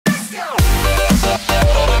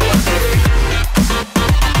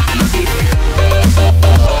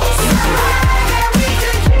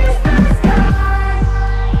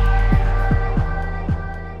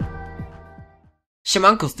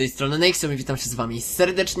Siemanko, z tej strony Nexon i witam się z wami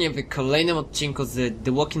serdecznie w kolejnym odcinku z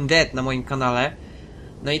The Walking Dead na moim kanale.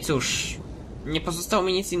 No i cóż, nie pozostało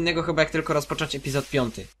mi nic innego chyba jak tylko rozpocząć epizod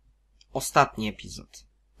 5. Ostatni epizod.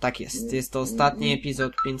 Tak jest, jest to ostatni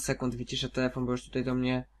epizod. 5 sekund, wyciszę telefon, bo już tutaj do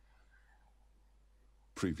mnie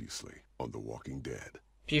Previously on The Walking Dead.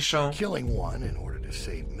 piszą. Killing one in order to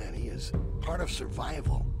save many is part of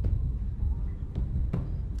survival.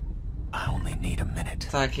 I only need a minute.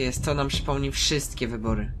 Tak jest, to nam przypomni wszystkie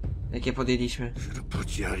wybory, jakie podjęliśmy. Should have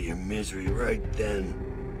put you out of your misery right then.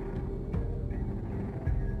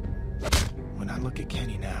 When I look at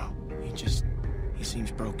Kenny now, he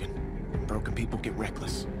seems broken. Broken people get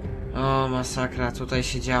reckless. O, masakra, tutaj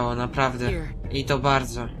się działo, naprawdę. I to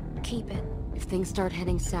bardzo. Keep it. If things start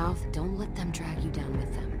heading south, don't let them drag you down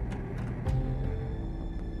with them.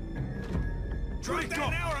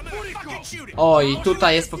 Oj,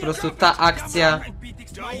 tutaj jest po prostu ta akcja,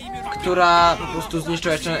 która po prostu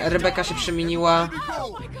zniszczyła. Jeszcze Rebeka się przemieniła.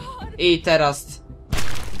 I teraz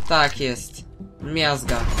tak jest.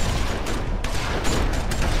 Miazga.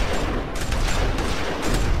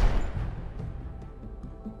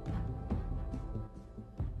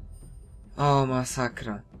 O,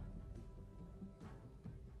 masakra.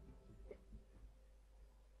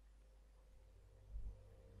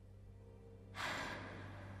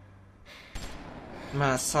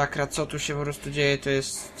 Masakra, co tu się po prostu dzieje, to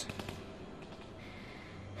jest...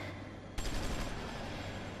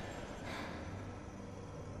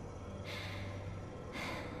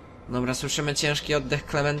 Dobra, słyszymy ciężki oddech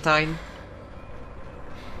Clementine.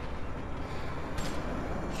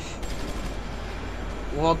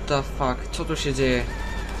 What the fuck, co tu się dzieje?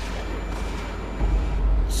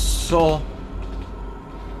 Co?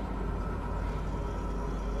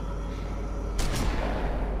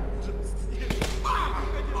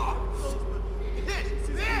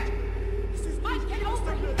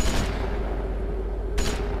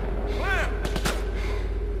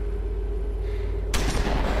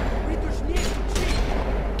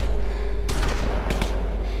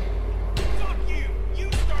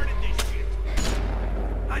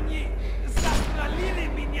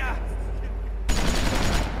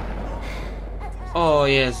 O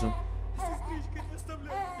Jezu.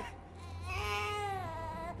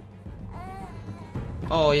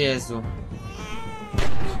 O Jezu.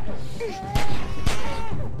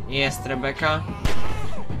 Jest Rebeka.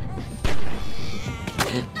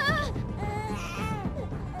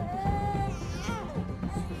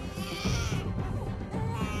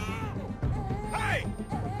 Hey!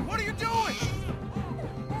 What are you doing?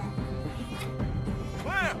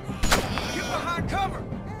 Clem! Get behind cover!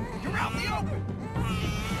 You're out in the open!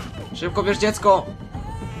 Szybko bierz dziecko.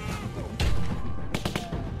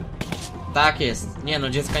 Tak jest. Nie no,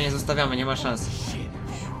 dziecka nie zostawiamy, nie ma szans. Shit!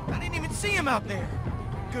 I didn't even see him out there!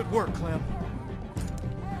 Good work, Clem.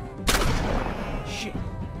 Shit.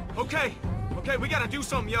 Okay, we gotta do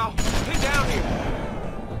something, y'all. Get down here.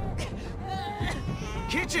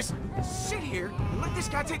 Can't just sit here and let this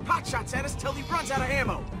guy take pot shots at us till he runs out of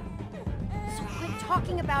ammo. So quit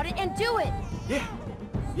talking about it and do it!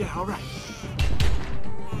 Yeah, all right.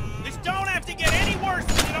 This don't have to get any worse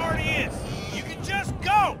than it already is. You can just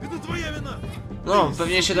go. No,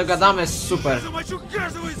 pewnie się dogadamy, super.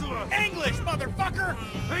 English, motherfucker!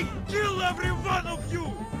 I kill every one of you.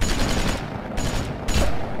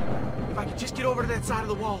 If I could just get over to that side of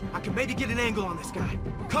the wall, I could maybe get an angle on this guy.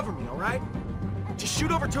 Cover me, all right? Just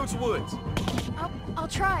shoot over towards the woods. I'll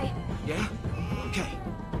try. Yeah? Okay.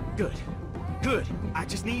 Good. I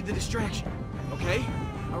just need the distraction. Okay?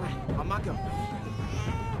 All right. On my go.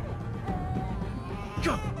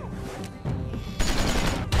 Go.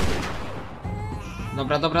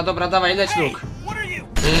 Dobra, dawaj, leć, Hey, Luke. what are you?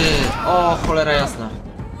 O, cholera jasna.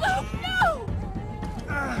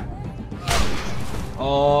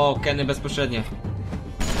 O, Kenny bezpośrednio.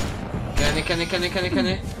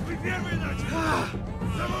 Kenny.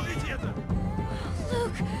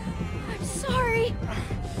 Luke, I'm sorry.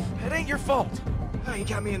 It ain't your fault. You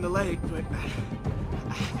got me in the leg, but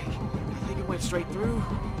I think it went straight through.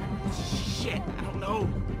 Shit, I don't know.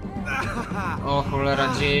 O, cholera,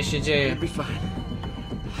 dzieje się. It'll be fine.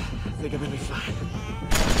 I think I'll be fine.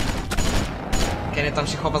 Kenny tam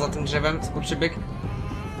się chowa za tym drzewem, skurczybyk.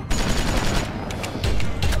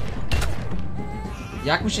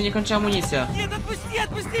 Jak mu się nie kończy amunicja?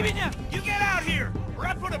 Отпусти меня! You get out here, or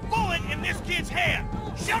I put a bullet in this kid's head.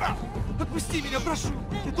 Shut up! Отпусти меня, прошу!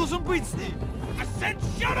 Я должен быть с ним! I said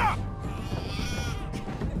shut up!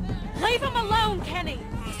 Leave him alone, Kenny!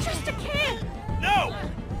 He's just a kid! No!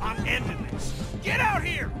 I'm ending this. Get out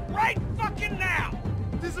here, right fucking now!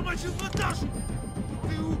 Ты замочил Наташу!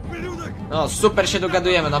 No, super się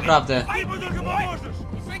dogadujemy, naprawdę. Ему только поможешь!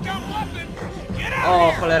 You think I'm bluffing? Get out O,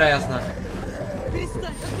 of here! cholera jasna.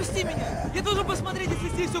 Перестань, отпусти меня! Я должен посмотреть, если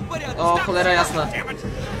здесь все в порядке. O, cholera jasna. Damn it!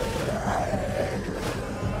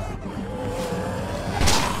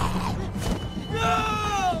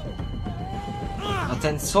 A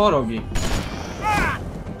ten co robi?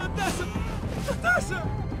 Наташа! Наташа!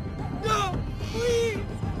 No! Please!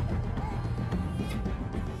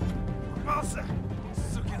 Попался!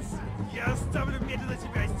 Сукин сын! Я оставлю медленно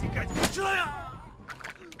тебя истекать! Человек!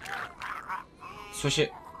 Co się...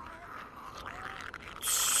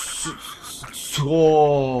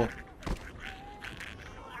 Co?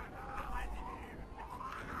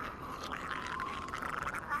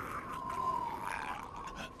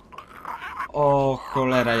 O,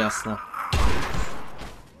 cholera jasna.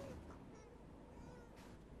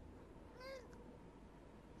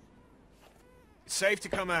 It's safe to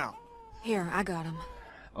come out. Here, I got him.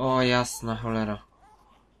 O, jasna cholera.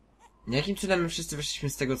 Jakim cudem my wszyscy wyszliśmy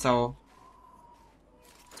z tego cało?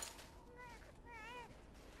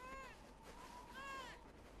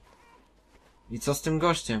 I co z tym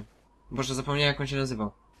gościem? Boże, zapomniałem jak on się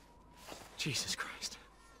nazywał. Jesus Christ.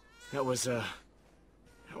 That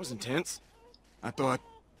was intense. I thought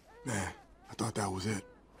that was it.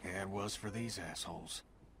 Yeah, it was for these assholes.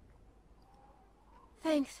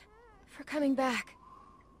 Thanks for coming back.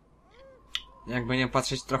 Jakby nie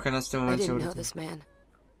patrzeć, trochę nas w tym I momencie didn't know uratuje. this man.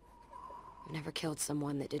 I've never killed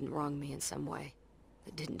someone that didn't wrong me in some way,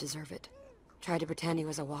 that didn't deserve it. Tried to pretend he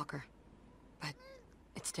was a walker, but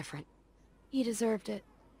it's different. He deserved it.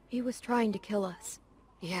 He was trying to kill us.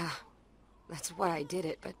 Yeah, that's why I did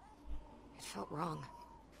it, but it felt wrong.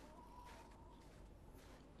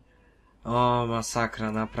 O,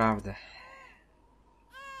 masakra, naprawdę.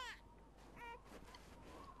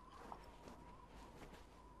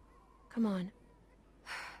 Come on.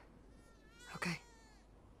 Okay.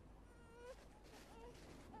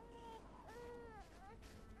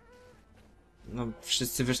 No,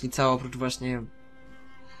 wszyscy wyszli cało oprócz właśnie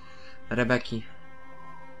Rebeki.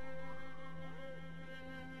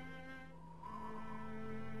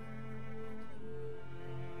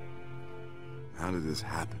 How did this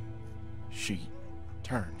happen? She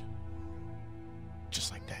turned.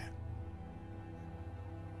 Just like that.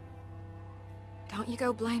 Don't you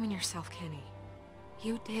go blaming yourself, Kenny.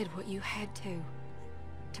 You did what you had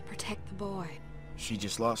to protect the boy. She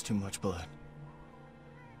just lost too much blood.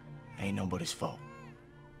 Ain't nobody's fault.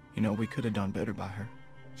 You know, we could have done better by her.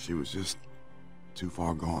 She was just too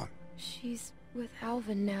far gone. She's with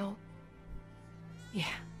Alvin now. Yeah,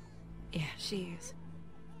 she is.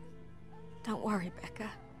 Don't worry, Becca.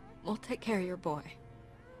 We'll take care of your boy.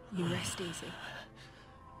 You rest easy.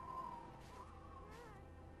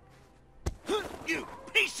 You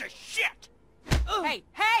piece of shit! Hey,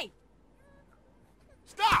 hey!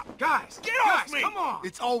 Stop! Guys! Get off me! Come on!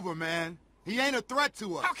 It's over, man. He ain't a threat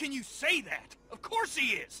to us. How can you say that? Of course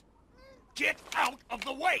he is! Get out of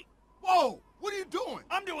the way! Whoa! What are you doing?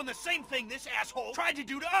 I'm doing the same thing this asshole tried to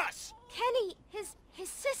do to us! Kenny, his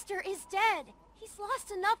sister is dead. He's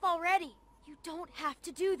lost enough already. You don't have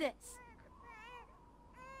to do this.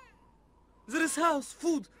 There is house,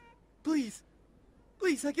 food. Please.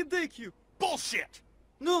 Please, I can take you. Bullshit!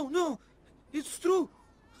 No, no. It's true.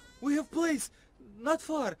 We have place. Not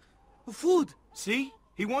far. Food. See?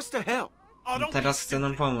 He wants to help. Oh, don't be Teraz chce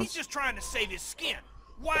nam stupid. pomóc. He's just trying to save his skin.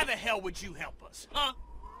 Why the hell would you help us, huh?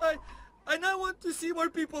 I now want to see more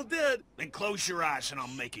people dead. Then close your eyes and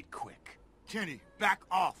I'll make it quick. Kenny, back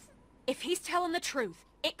off. If he's telling the truth,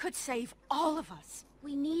 it could save all of us.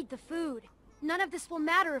 We need the food. None of this will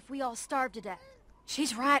matter if we all starve to death.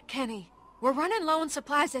 She's right, Kenny. We're running low on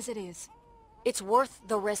supplies as it is. It's worth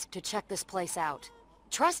the risk to check this place out.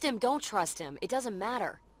 Trust him, don't trust him. It doesn't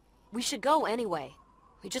matter. We should go anyway.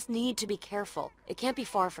 We just need to be careful. It can't be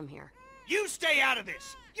far from here. You stay out of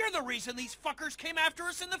this! You're the reason these fuckers came after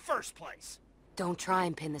us in the first place! Don't try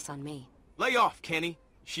and pin this on me. Lay off, Kenny.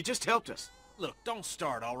 She just helped us. Look, don't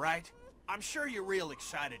start, all right? I'm sure you're real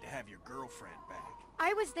excited to have your girlfriend back.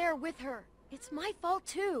 I was there with her. It's my fault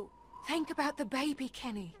too. Think about the baby,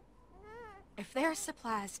 Kenny. If there's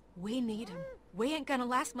supplies, we need them. We ain't gonna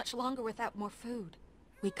last much longer without more food.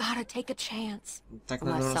 We gotta take a chance. Tak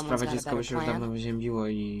na dobrą sprawę dziecko by się już dawno wyziębiło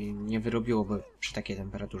i nie wyrobiłoby przy takiej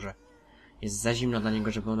temperaturze. Jest za zimno dla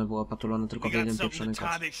niego, żeby ono było opatulone tylko w We got jeden something pieprzony to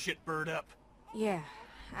koc. tie this shitbird up. Yeah,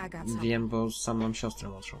 I got some. Wiem, bo sam mam siostrę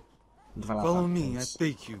młodszą. 2 lata, Follow me, I więc...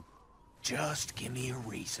 take you. Just give me a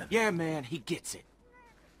reason. Yeah, man, he gets it.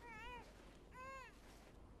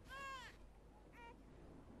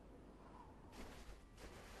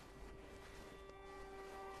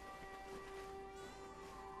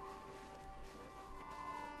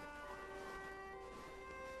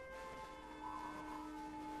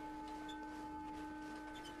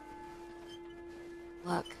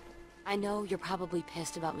 Look, I know you're probably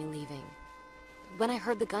pissed about me leaving. When I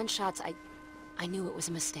heard the gunshots, I knew it was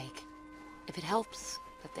a mistake. If it helps,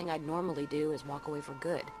 the thing I'd normally do is walk away for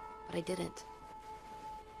good, but I didn't.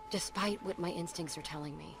 Despite what my instincts are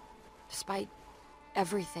telling me. Despite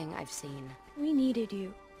everything I've seen. We needed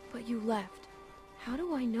you, but you left. How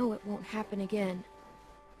do I know it won't happen again?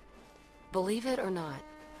 Believe it or not,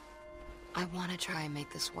 I want to try and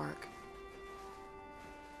make this work.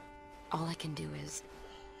 All I can do is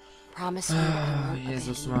promise you I won't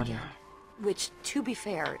Jezus abandon you Maria. again. Which, to be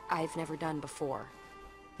fair, I've never done before.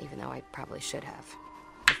 Even though I probably should have.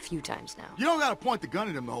 A few times now. You don't gotta point the gun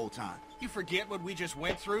at him the whole time. You forget what we just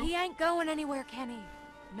went through? He ain't going anywhere, Kenny.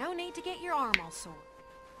 No need to get your arm all sore.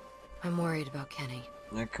 I'm worried about Kenny.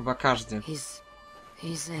 Jak chyba każdy.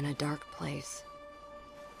 He's in a dark place.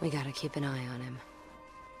 We gotta keep an eye on him.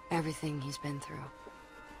 Everything he's been through.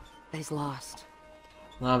 But he's lost.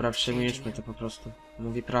 Dobra, przemilczmy to po prostu.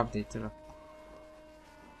 Mówi prawdę i tyle.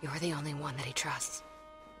 You're the only one that he trusts.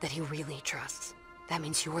 That he really trusts. That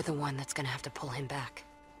means you're the one that's gonna have to pull him back.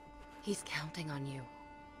 He's counting on you.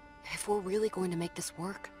 If we're really going to make this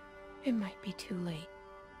work... It might be too late.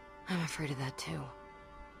 I'm afraid of that too.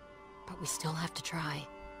 But we still have to try.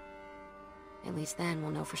 At least then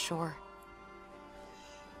we'll know for sure.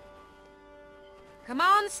 Come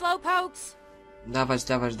on, slowpokes! Dawać,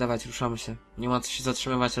 dawać, dawać, ruszamy się. Nie ma co się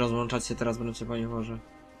zatrzymywać, rozłączać się, teraz będę cię po niewolze.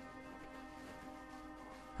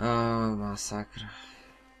 O, masakra.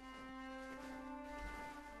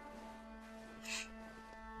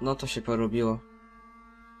 No to się porobiło.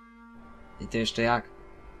 I to jeszcze jak?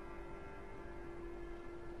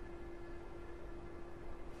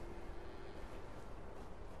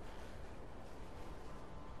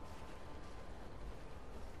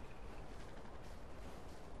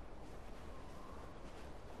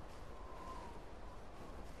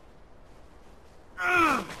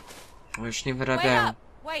 O, już nie wyrabiają.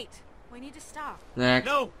 Wait, we need to stop. No jak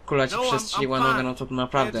kula ci przestrzeliła nogę, no to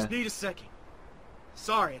naprawdę. I just need a second.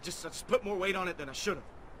 Sorry, I just put more weight on it than I should have.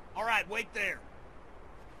 All right, wait there.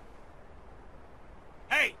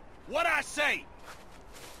 Hey, what I say?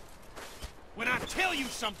 When I tell you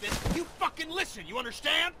something, you fucking listen, you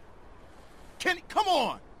understand? Kenny, come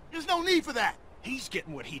on! There's no need for that! He's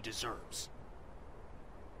getting what he deserves.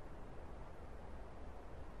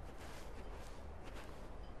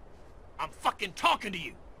 I'm fucking talking to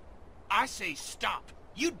you. I say stop.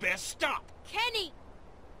 You'd best stop. Kenny!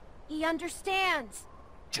 He understands.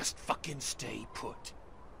 Just fucking stay put.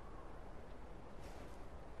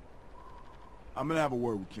 I'm gonna have a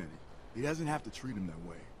word with Kenny. He doesn't have to treat him that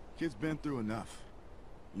way. Kid's been through enough.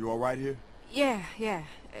 You alright here? Yeah.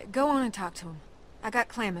 Go on and talk to him. I got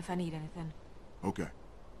Clem if I need anything. Okay.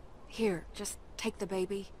 Here, just take the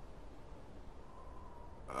baby.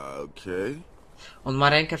 Okay. On ma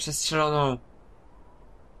rękę przestrzeloną.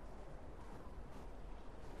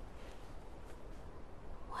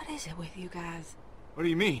 What is it with you guys? What do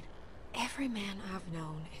you mean? Every man I've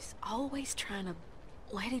known is always trying to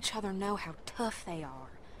let each other know how tough they are.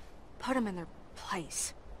 Put them in their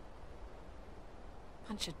place.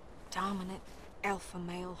 Bunch of dominant, alpha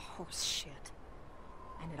male horse shit.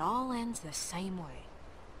 And it all ends the same way.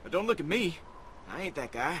 Now don't look at me. I ain't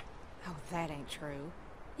that guy. Oh, that ain't true.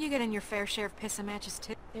 You get in your fair share of pissing matches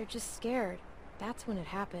too. They're just scared. That's when it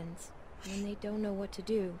happens. When they don't know what to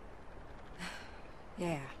do.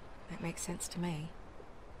 Yeah, that makes sense to me.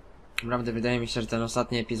 Naprawdę wydaje mi się, że ten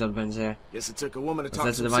ostatni epizod będzie Guess it took a woman to talk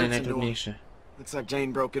some zdecydowanie sense into him. najtrudniejszy. Looks like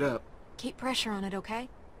Jane broke it up. Keep pressure on it, okay?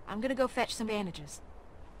 I'm gonna go fetch some bandages.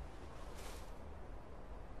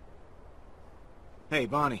 Hey,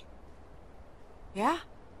 Bonnie. Yeah?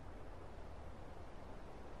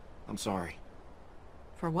 I'm sorry.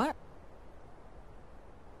 For what?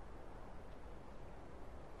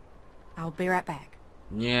 I'll be right back.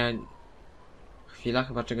 Nie... Chwila,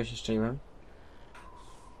 chyba czegoś jeszcze iłem.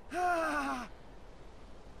 Damn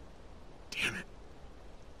it.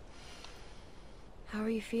 How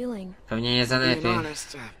are you feeling? Pewnie nie za Being lepiej.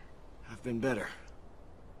 honest, I've been better.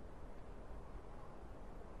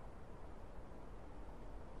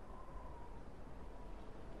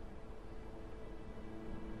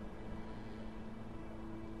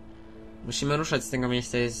 Musimy ruszać z tego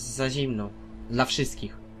miejsca, jest za zimno. Dla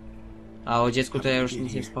wszystkich. A o dziecku to ja już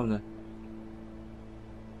nic nie wspomnę.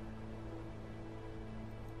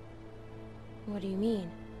 What do you mean?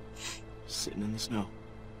 Sitting in the snow,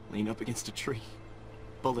 leaned up against a tree,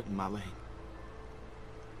 bullet in my leg.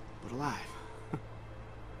 But alive.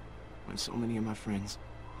 When so many of my friends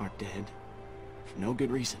are dead for no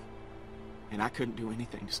good reason, and I couldn't do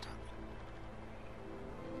anything to stop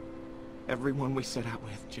it. Everyone we set out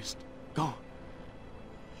with just gone.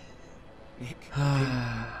 Nick,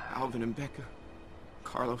 Alvin and Becca,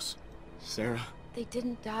 Carlos, Sarah. They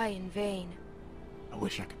didn't die in vain. I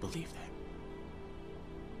wish I could believe that.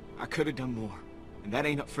 I could have done more, and that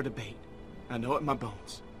ain't up for debate. I know it in my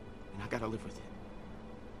bones, and I gotta live with it.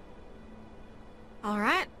 All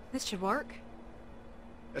right, this should work.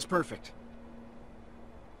 That's perfect.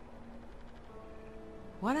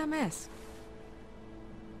 What'd I miss?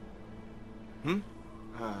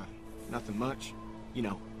 Nothing much. You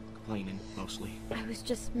know, complaining, mostly. I was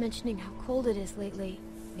just mentioning how cold it is lately.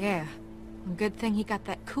 Yeah. Good thing he got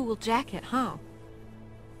that cool jacket, huh?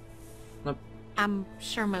 Nope. I'm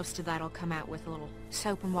sure most of that'll come out with a little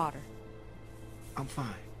soap and water. I'm fine.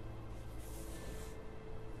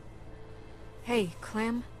 Hey,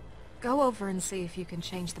 Clem. Go over and see if you can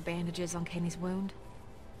change the bandages on Kenny's wound.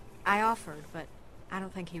 I offered, but I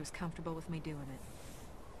don't think he was comfortable with me doing it.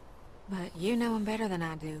 But you know him better than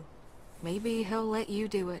I do. Maybe he'll let you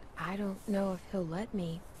do it. I don't know if he'll let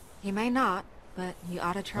me. He may not, but you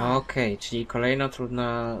ought to try. Okej, czyli kolejna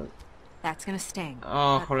trudna... That's gonna sting.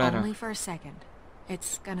 O, but cholera. only for a second.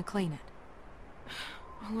 It's gonna clean it.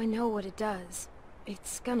 Oh, I know what it does.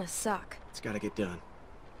 It's gonna suck. It's gotta get done.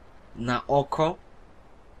 Na oko?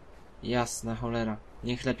 Jasna cholera.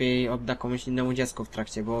 Niech lepiej odda komuś innemu dziecko w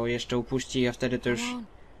trakcie, bo jeszcze upuści, a wtedy to już... Come on.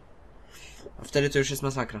 A wtedy to już jest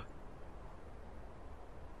masakra.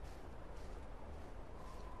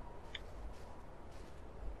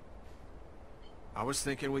 I was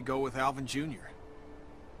thinking we'd go with Alvin Jr.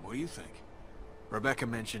 What do you think? Rebecca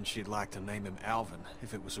mentioned she'd like to name him Alvin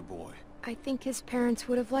if it was a boy. I think his parents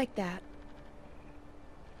would have liked that.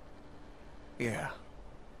 Yeah,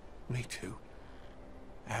 me too.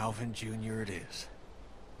 Alvin Jr. it is.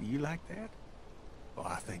 Do you like that? Well,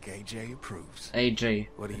 I think AJ approves. AJ.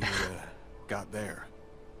 What do you, got there?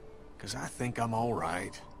 'Cause I think I'm all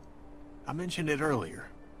right. I mentioned it earlier.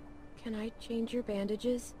 Can I change your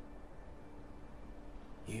bandages?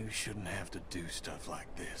 You shouldn't have to do stuff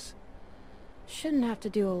like this. Shouldn't have to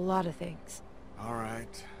do a lot of things. All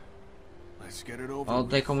right. Let's get it over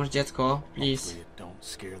Oddaj with. komuś dziecko, please. Hopefully it don't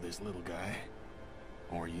scare this little guy.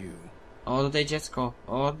 Or you. Oddaj dziecko.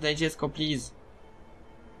 Oddaj dziecko, please.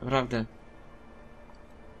 Naprawdę.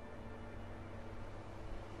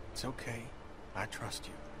 It's okay. I trust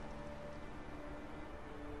you.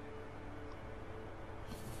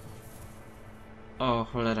 O,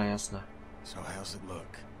 cholera jasna. So how's it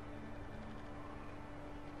look?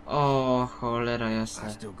 O, cholera I jasna.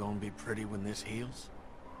 still gonna be pretty when this heals?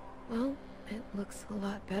 Well, it looks a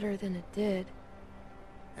lot better than it did.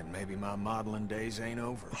 And maybe my modeling days ain't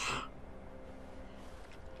over.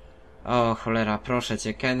 O, cholera, proszę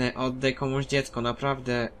cię, Kenny, oddaj komuś dziecko,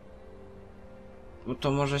 naprawdę. Bo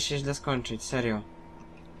to może się źle skończyć, serio.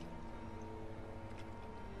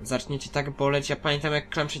 Zacznie cię tak boleć, ja pamiętam jak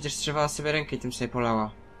Clem przecież strzywała sobie rękę i tym sobie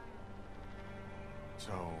polała.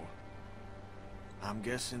 So, I'm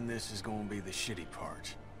guessing this is gonna be the shitty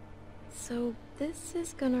part. So this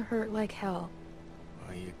is gonna hurt like hell.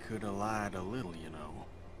 Well, you could have lied a little, you know.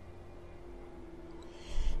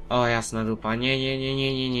 O, jasna dupa, nie, nie, nie,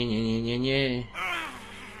 nie, nie, nie, nie, nie, nie, nie.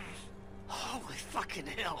 Holy fucking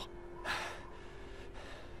hell!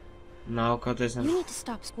 Na oko to jest... You need to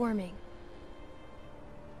stop squirming.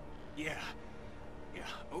 Yeah,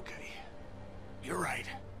 okay. You're right.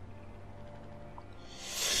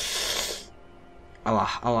 Ała,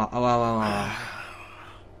 ała, ała, ała, ała.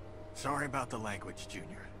 Sorry about the language,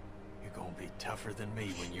 Junior. You're gonna be tougher than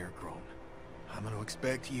me when you're grown. I'm gonna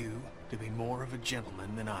expect you to be more of a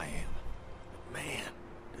gentleman than I am. But man,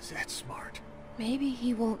 is that smart. Maybe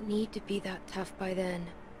he won't need to be that tough by then.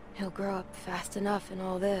 He'll grow up fast enough in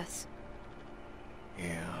all this.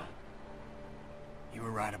 Yeah. You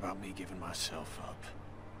were right about me giving myself up.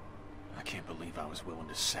 I can't believe I was willing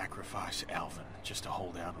to sacrifice Alvin just to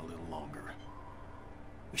hold out a little longer.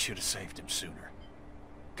 We should have saved him sooner.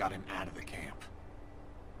 Got him out of the camp.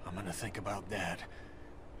 I'm gonna think about that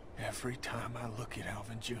every time I look at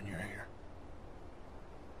Alvin Jr. here.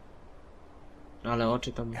 Ale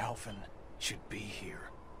oczy tam... Alvin should be here,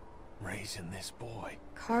 raising this boy.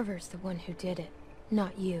 Carver's the one who did it,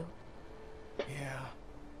 not you. Yeah,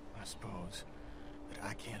 I suppose. But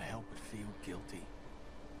I can't help but feel guilty.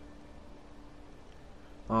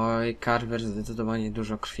 Oj, Carver zdecydowanie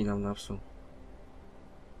dużo krwi nam napsuł.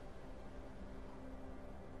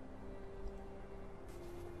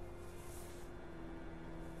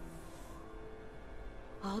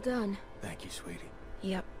 All done. Thank you, sweetie.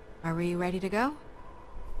 Yep. Are we ready to go?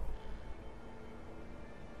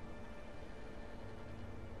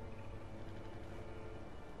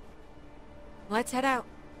 Let's head out.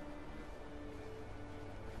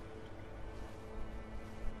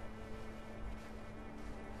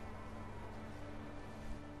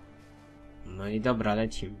 No i dobra,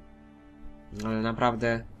 lecimy. Ale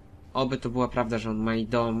naprawdę, oby to była prawda, że on ma i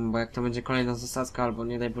dom, bo jak to będzie kolejna zasadzka, albo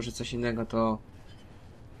nie daj Boże coś innego, to...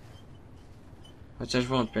 Chociaż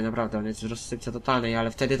wątpię, naprawdę, on jest w rozsypce totalnej,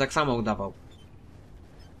 ale wtedy tak samo udawał.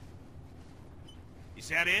 Is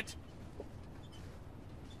that it?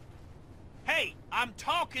 Hey, I'm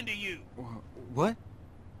talking to you! What?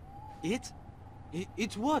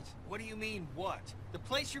 It's what? What do you mean, what? The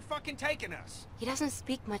place you're fucking taking us. He doesn't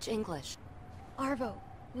speak much English. Arvo,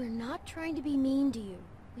 we're not trying to be mean to you.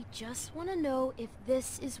 We just want to know if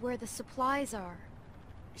this is where the supplies are.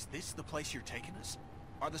 Is this the place you're taking us?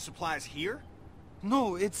 Are the supplies here?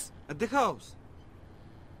 No, it's at the house.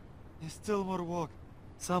 There's still more walk.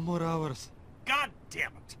 Some more hours. God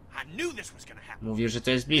damn it! I knew this was gonna happen. Mówił, że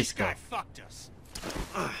to jest This blisko. guy fucked us.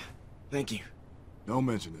 Thank you. Don't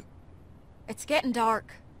mention it. It's getting dark.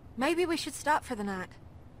 Maybe we should stop for the night.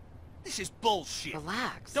 This is bullshit.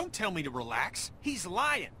 Relax. Don't tell me to relax. He's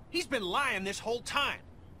lying. He's been lying this whole time.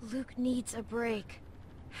 Luke needs a break.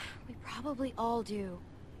 We probably all do.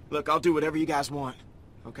 Look, I'll do whatever you guys want,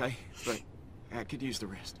 okay? But I could use the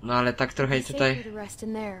rest. No ale tak trochę i Safer tutaj... to rest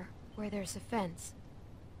in there, where there's a fence.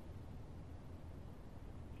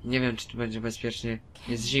 Nie wiem, czy tu będzie bezpiecznie.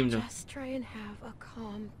 Jest zimno. Just try and have a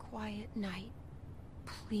calm, quiet night.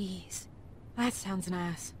 Please. That sounds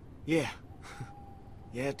nice. Yeah.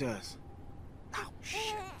 Yeah, it does. Oh,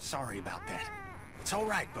 shit. Sorry about that. It's all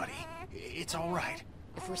right, buddy. It's all right.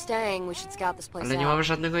 If we're staying, we should scout this place Ale nie mamy out.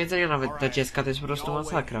 żadnego jedzenia nawet dla dziecka, to jest po prostu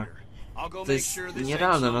masakra. To jest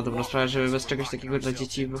nierealne na dobrą sprawę, żeby bez czegoś takiego dla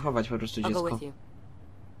dzieci wychować po prostu I'll go dziecko. with you.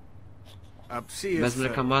 Bez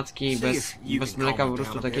mleka matki, bez mleka po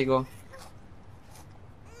prostu takiego.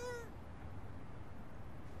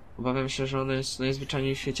 Obawiam się, że ono jest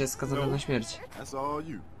najzwyczajniej w świecie skazane na śmierć. That's all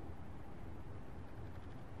you.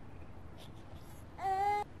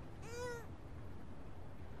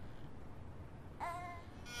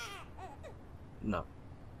 No.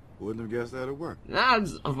 Wouldn't have guessed that'd work. No,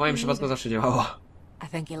 w moim przypadku zawsze działało. I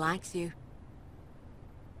think he likes you.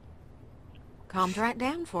 Calmed right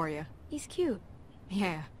down for you. He's cute.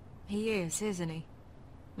 Yeah, he is, isn't he?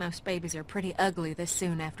 Most babies are pretty ugly this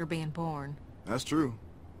soon after being born. That's true.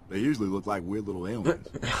 They usually look like weird little aliens.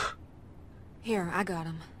 Here, I got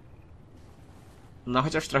him. No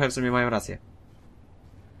chociaż trochę w sumie mają rację.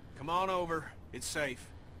 Come on over. It's safe.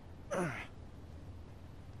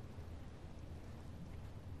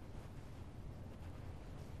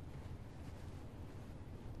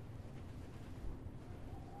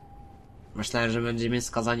 Myślałem, że będziemy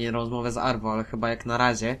skazani na rozmowę z Arvo, ale chyba jak na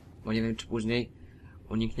razie, bo nie wiem czy później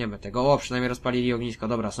unikniemy tego. O, przynajmniej rozpalili ognisko.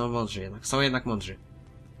 Dobra, są mądrzy jednak. Są jednak mądrzy.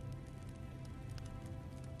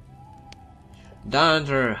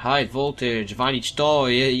 Danger, high voltage, walić to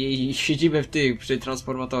i siedzimy przy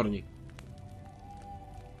transformatorni.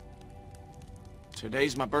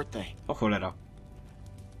 Today's my birthday. O cholera.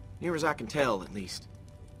 Near as I can tell, at least.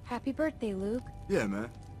 Happy birthday, Luke. Yeah, man.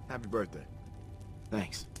 Happy birthday.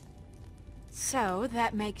 Thanks. So,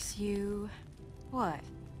 that makes you... what?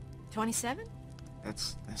 27?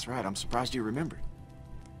 That's right. I'm surprised you remembered.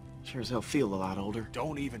 Sure as hell feel a lot older.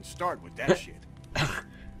 Don't even start with that shit.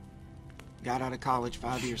 Got out of college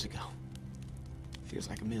 5 years ago. Feels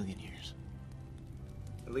like a million years.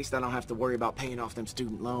 At least I don't have to worry about paying off them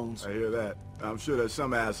student loans. I hear that. I'm sure there's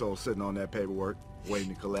some asshole sitting on that paperwork,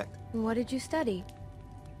 waiting to collect. What did you study?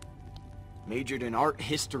 Majored in art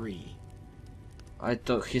history. Ale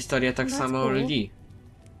to historia tak That's samo cool. Lee.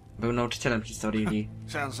 Był nauczycielem historii Lee.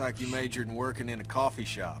 Sounds like you majored in working in a coffee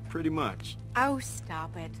shop. Pretty much. Oh,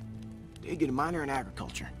 stop it. Did get a minor in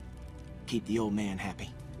agriculture. Keep the old man happy.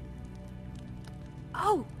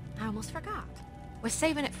 Oh, I almost forgot. Was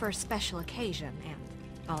saving it for a special occasion, and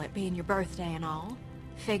all it being your birthday and all,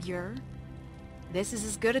 figure this is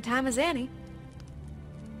as good a time as any.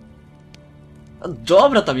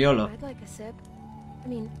 Dobra tam Jolo. I'd like a sip. I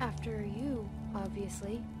mean, after you,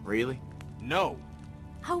 obviously. Really? No,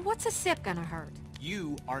 Oh, what's a sip gonna hurt?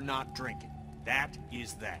 you are not drinking. That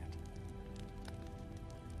is that.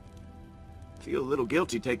 Feel a little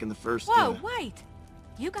guilty taking the first. Whoa, wait!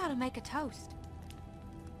 You gotta make a toast.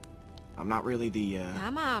 I'm not really the.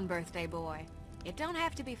 Come on, birthday boy. It don't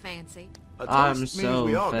have to be fancy. A I'm toast means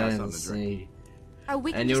we so all got something to drink. fancy. Oh,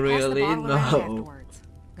 we can And just you pass the really bottle around know. afterwards.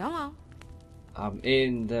 Go on. I'm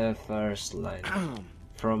in the first line.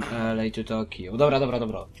 From LA to Tokyo. Dobra.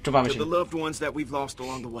 Wczuwamy To się. the loved ones that we've lost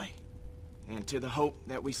along the way, and to the hope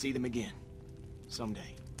that we see them again,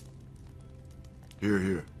 someday. Here,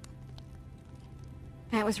 here.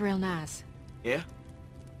 That was real nice. Yeah?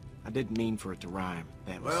 I didn't mean for it to rhyme.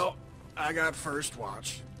 That was... Well, I got first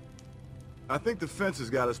watch. I think the fence has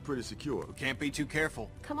got us pretty secure. We can't be too careful.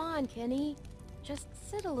 Come on, Kenny. Just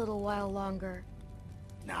sit a little while longer.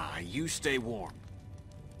 Nah, you stay warm.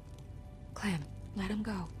 Clem, let him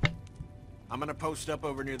go. I'm gonna post up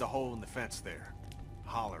over near the hole in the fence there.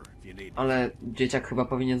 Holler if you need me. Ale dzieciak chyba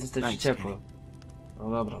powinien zostać w Thanks, ciepło. No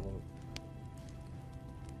dobra, no.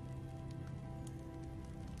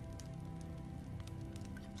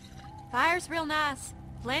 Fire's real nice.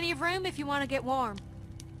 Plenty of room if you want to get warm.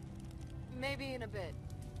 Maybe in a bit.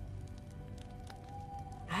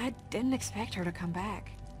 I didn't expect her to come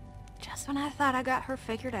back. Just when I thought I got her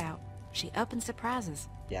figured out, she up and surprises.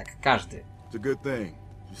 Jak każdy. It's a good thing.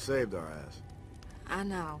 You saved our ass. I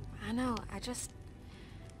know. I just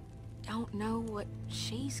don't know what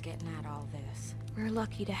she's getting at all this. We're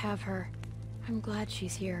lucky to have her. I'm glad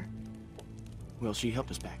she's here. Well, she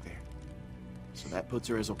helped us back there. So that puts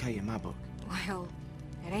her as okay in my book. Well,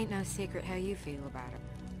 it ain't no secret how you feel about her.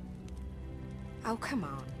 Oh, come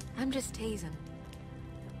on. I'm just teasing.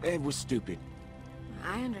 It was stupid.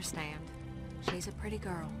 I understand. She's a pretty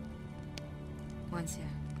girl. Once you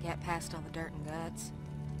get past all the dirt and guts.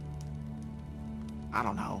 I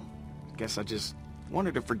don't know. Guess I just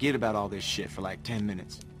wanted to forget about all this shit for like 10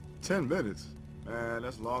 minutes. 10 minutes? Man,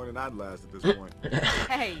 that's longer than I'd last at this point.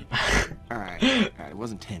 Hey! Alright, it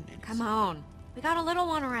wasn't 10 minutes. Come on. We got a little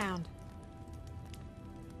one around.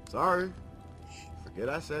 Sorry. Forget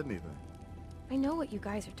I said anything. I know what you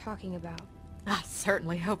guys are talking about. I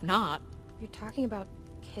certainly hope not. You're talking about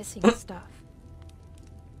kissing stuff.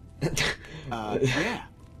 Yeah.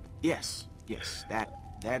 Yes,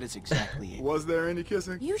 that is exactly it. Was there any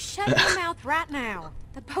kissing? You shut your mouth right now.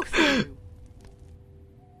 The both of you.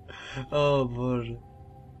 O Boże.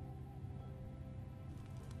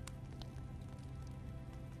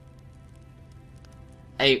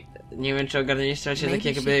 Ej, nie wiem czy ogarnięliście, ale się tak Maybe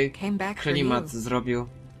jakby she came back for klimat you. zrobił.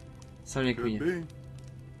 Sam nie Could kminie. be.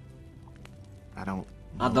 I don't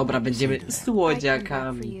A know dobra, what to say będziemy to that. I come back for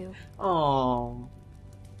słodziakami. you. O.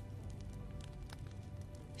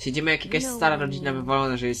 Siedzimy jak jakaś No stara way. rodzina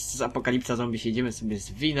wywalona, że jest apokalipsa zombie, siedzimy sobie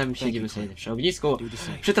z winem, siedzimy sobie przy ognisku, Do the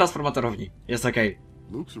same. przy transformatorowni. Jest okej.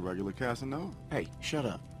 Luke's a regular Casanova. Hey, shut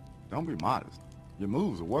up. Don't be modest. Your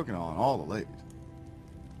moves are working on all the ladies.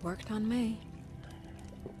 Worked on me.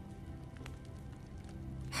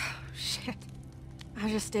 Shit. I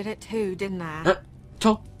just did it too, didn't I?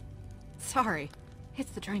 Co? Sorry.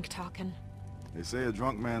 It's the drink talking. They say a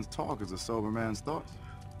drunk man's talk is a sober man's thoughts.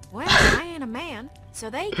 Well, I ain't a man, so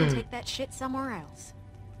they can take that shit somewhere else.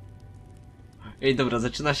 Ej, dobra,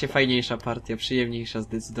 zaczyna się fajniejsza partia, przyjemniejsza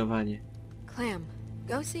zdecydowanie. Clem,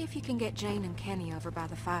 go see if you can get Jane and Kenny over by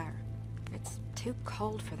the fire. It's too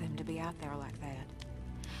cold for them to be out there like that.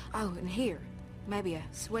 Oh, and here, maybe a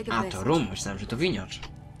swig of A, this. to rum, myślałem, że to winiacz.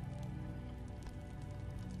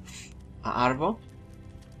 A Arvo?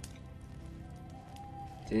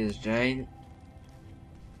 Tu jest Jane.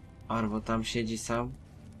 Arvo tam siedzi sam.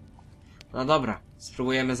 No dobra,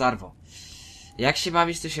 spróbujemy z Arvo. Jak się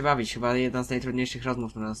bawić, to się bawić. Chyba jedna z najtrudniejszych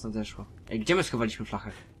rozmów na nas nadeszła. Ej, gdzie my schowaliśmy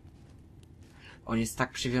flachę? On jest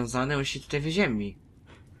tak przywiązany, on się tutaj wyziemi.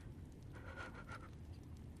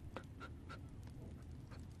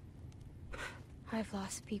 I've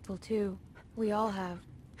lost people too. We all have.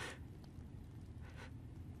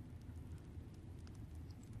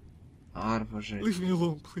 Arvo, że... Leave me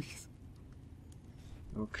alone, please.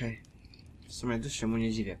 Okej. W sumie też się mu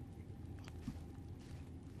nie dziwię.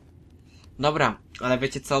 Dobra, ale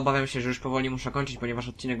wiecie co? Obawiam się, że już powoli muszę kończyć, ponieważ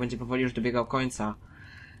odcinek będzie powoli już dobiegał końca.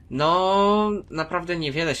 No, naprawdę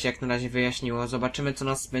niewiele się jak na razie wyjaśniło. Zobaczymy, co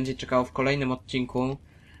nas będzie czekało w kolejnym odcinku.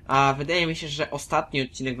 A wydaje mi się, że ostatni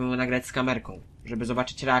odcinek będę nagrać z kamerką. Żeby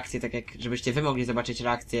zobaczyć reakcję, tak jak... żebyście wy mogli zobaczyć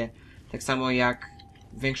reakcję. Tak samo jak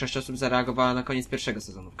większość osób zareagowała na koniec pierwszego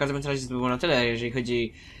sezonu. W każdym razie to było na tyle, jeżeli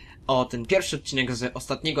chodzi o ten pierwszy odcinek z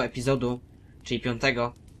ostatniego epizodu, czyli 5.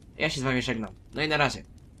 Ja się z wami żegnam. No i na razie.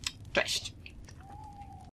 Cześć!